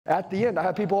At the end, I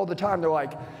have people all the time, they're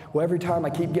like, well, every time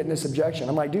I keep getting this objection.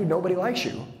 I'm like, dude, nobody likes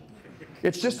you.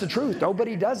 It's just the truth.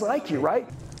 Nobody does like you, right?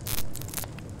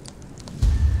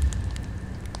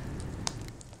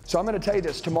 So I'm going to tell you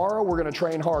this. Tomorrow, we're going to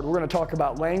train hard. We're going to talk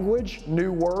about language,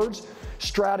 new words,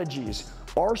 strategies,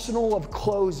 arsenal of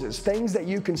closes, things that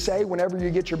you can say whenever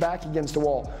you get your back against the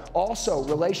wall. Also,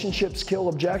 relationships kill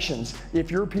objections.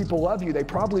 If your people love you, they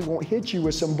probably won't hit you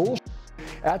with some bullshit.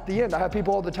 At the end, I have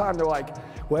people all the time, they're like,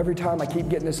 well, every time I keep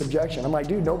getting this objection. I'm like,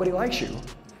 dude, nobody likes you.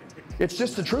 It's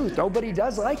just the truth. Nobody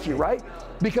does like you, right?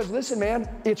 Because listen, man,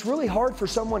 it's really hard for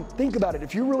someone, think about it.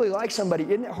 If you really like somebody,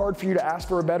 isn't it hard for you to ask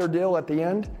for a better deal at the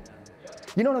end?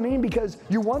 You know what I mean? Because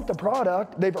you want the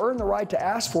product, they've earned the right to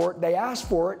ask for it, they ask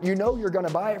for it, you know you're gonna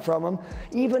buy it from them.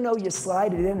 Even though you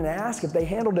slide it in and ask, if they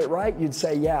handled it right, you'd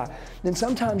say yeah. Then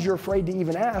sometimes you're afraid to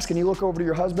even ask, and you look over to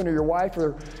your husband or your wife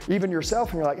or even yourself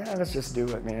and you're like, let's just do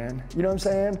it, man. You know what I'm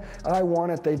saying? I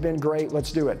want it, they've been great,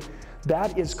 let's do it.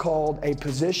 That is called a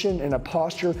position and a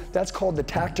posture. That's called the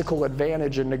tactical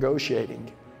advantage in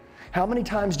negotiating. How many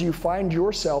times do you find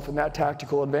yourself in that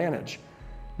tactical advantage?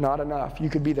 Not enough. You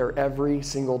could be there every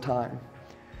single time.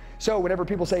 So whenever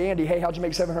people say, Andy, hey, how'd you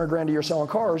make 700 grand a year selling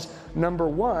cars? Number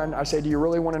one, I say, do you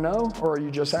really want to know, or are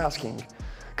you just asking?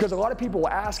 Because a lot of people will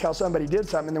ask how somebody did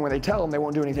something, and then when they tell them, they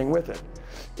won't do anything with it.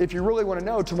 If you really want to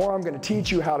know, tomorrow I'm going to teach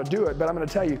you how to do it, but I'm going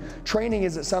to tell you, training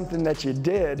isn't something that you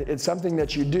did, it's something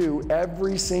that you do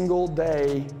every single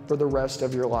day for the rest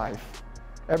of your life.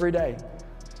 Every day.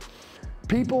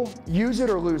 People use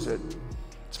it or lose it.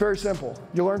 It's very simple.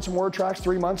 You learned some word tracks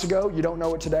 3 months ago, you don't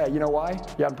know it today. You know why?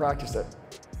 You haven't practiced it.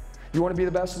 You want to be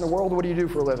the best in the world, what do you do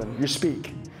for a living? You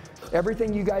speak.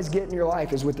 Everything you guys get in your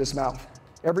life is with this mouth.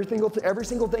 Every single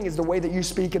thing is the way that you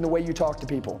speak and the way you talk to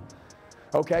people.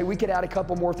 Okay, we could add a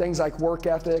couple more things like work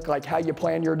ethic, like how you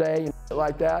plan your day and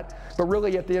like that. But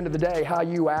really at the end of the day, how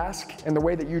you ask and the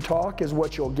way that you talk is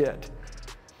what you'll get.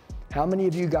 How many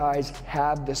of you guys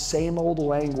have the same old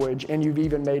language and you've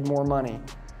even made more money?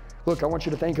 Look, I want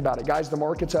you to think about it. Guys, the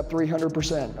market's up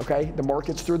 300%, okay? The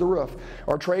market's through the roof.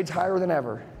 Are trades higher than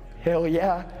ever? Hell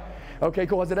yeah. Okay,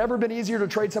 cool. Has it ever been easier to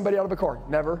trade somebody out of a car?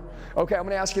 Never. Okay, I'm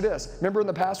gonna ask you this. Remember in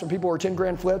the past when people were 10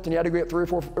 grand flipped and you had to get 3 or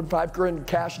 4 or 5 grand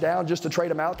cash down just to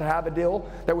trade them out to have a deal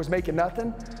that was making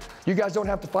nothing? You guys don't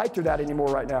have to fight through that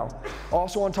anymore right now.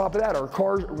 Also on top of that, are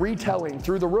cars retailing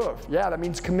through the roof? Yeah, that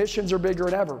means commissions are bigger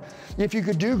than ever. If you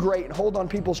could do great and hold on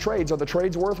people's trades, are the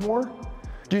trades worth more?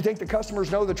 Do you think the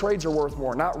customers know the trades are worth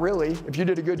more? Not really. If you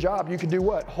did a good job, you could do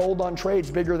what? Hold on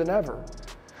trades bigger than ever.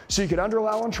 So you could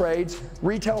underallow on trades,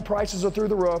 retail prices are through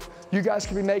the roof, you guys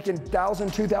could be making $1,000,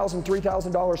 $2,000,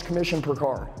 $3,000 commission per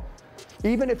car.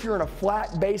 Even if you're in a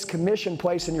flat-based commission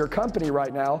place in your company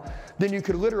right now, then you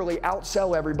could literally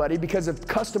outsell everybody, because if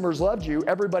customers loved you,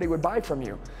 everybody would buy from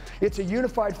you. It's a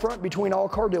unified front between all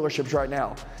car dealerships right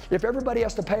now. If everybody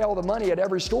has to pay all the money at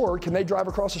every store, can they drive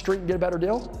across the street and get a better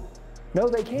deal? No,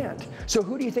 they can't. So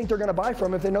who do you think they're gonna buy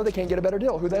from if they know they can't get a better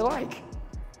deal? Who they like?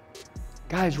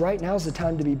 Guys, right now is the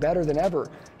time to be better than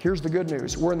ever. Here's the good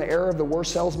news. We're in the era of the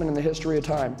worst salesman in the history of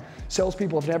time.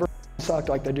 Salespeople have never sucked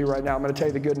like they do right now. I'm gonna tell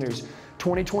you the good news.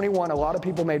 2021, a lot of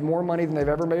people made more money than they've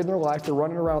ever made in their life. They're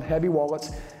running around with heavy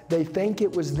wallets. They think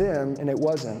it was them, and it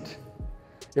wasn't.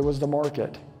 It was the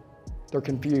market. They're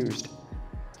confused.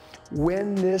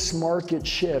 When this market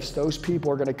shifts, those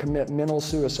people are gonna commit mental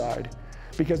suicide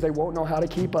because they won't know how to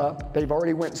keep up. They've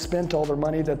already went and spent all their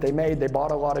money that they made. They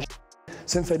bought a lot of shit.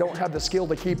 Since they don't have the skill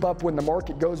to keep up when the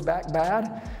market goes back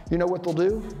bad, you know what they'll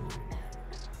do?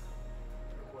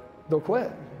 They'll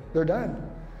quit. They're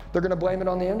done. They're gonna blame it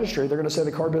on the industry. They're gonna say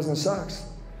the car business sucks,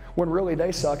 when really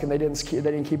they suck and they didn't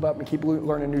keep up and keep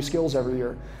learning new skills every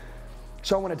year.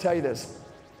 So I wanna tell you this.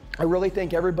 I really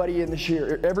think everybody in this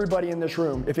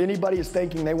room, if anybody is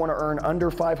thinking they wanna earn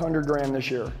under 500 grand this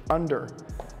year,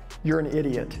 you're an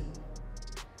idiot.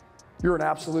 You're an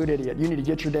absolute idiot. You need to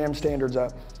get your damn standards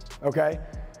up. Okay?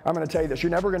 I'm gonna tell you this,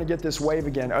 you're never gonna get this wave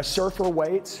again. A surfer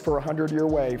waits for a 100-year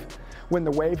wave. When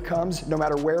the wave comes, no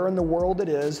matter where in the world it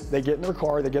is, they get in their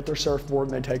car, they get their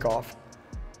surfboard, and they take off.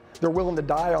 They're willing to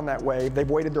die on that wave. They've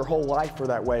waited their whole life for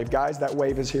that wave. Guys, that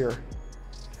wave is here.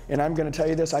 And I'm gonna tell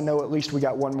you this, I know at least we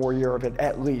got one more year of it,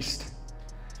 at least.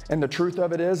 And the truth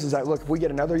of it is that, look, if we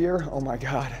get another year, oh my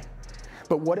God.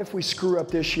 But what if we screw up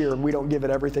this year and we don't give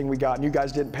it everything we got, and you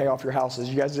guys didn't pay off your houses,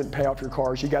 you guys didn't pay off your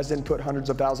cars, you guys didn't put hundreds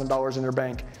of thousands of dollars in your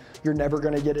bank? You're never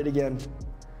gonna get it again.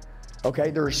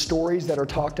 Okay, there are stories that are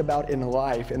talked about in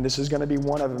life, and this is gonna be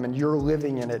one of them, and you're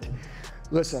living in it.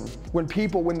 Listen, when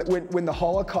the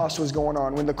Holocaust was going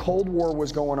on, when the Cold War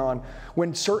was going on,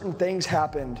 when certain things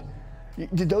happened,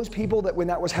 did those people that when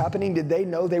that was happening, did they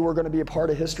know they were gonna be a part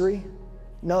of history?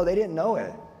 No, they didn't know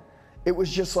it. It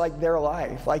was just like their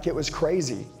life, like it was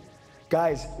crazy.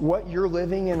 Guys, what you're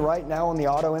living in right now in the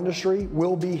auto industry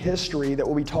will be history that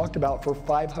will be talked about for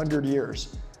 500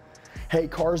 years. Hey,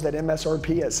 cars that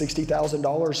MSRP at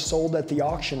 $60,000 sold at the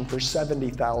auction for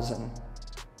 $70,000.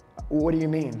 What do you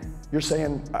mean? You're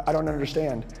saying, I don't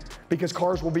understand. Because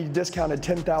cars will be discounted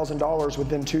 $10,000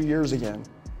 within 2 years again.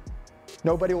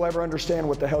 Nobody will ever understand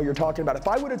what the hell you're talking about. If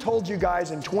I would have told you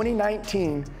guys in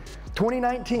 2019,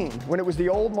 when it was the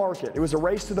old market, it was a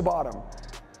race to the bottom,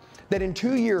 that in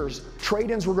 2 years,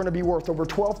 trade-ins were gonna be worth over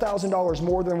 $12,000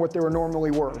 more than what they were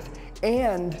normally worth.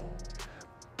 And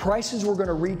prices were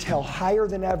gonna retail higher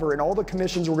than ever and all the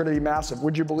commissions were gonna be massive.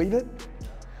 Would you believe it?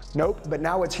 Nope, but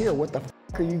now it's here. What the f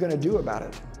are you gonna do about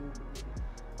it?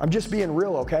 I'm just being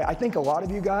real, okay? I think a lot of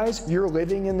you guys, you're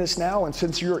living in this now, and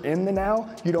since you're in the now,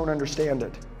 you don't understand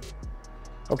it.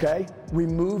 Okay?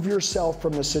 Remove yourself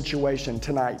from the situation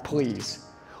tonight, please.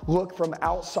 Look from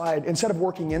outside. Instead of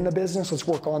working in the business, let's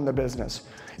work on the business.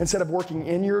 Instead of working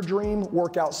in your dream,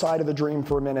 work outside of the dream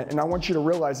for a minute. And I want you to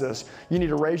realize this. You need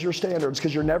to raise your standards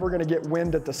because you're never going to get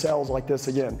wind at the sails like this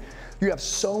again. You have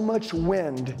so much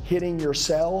wind hitting your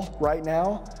sail right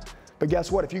now. But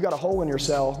guess what? If you got a hole in your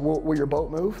sail, will your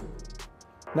boat move?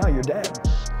 No, you're dead.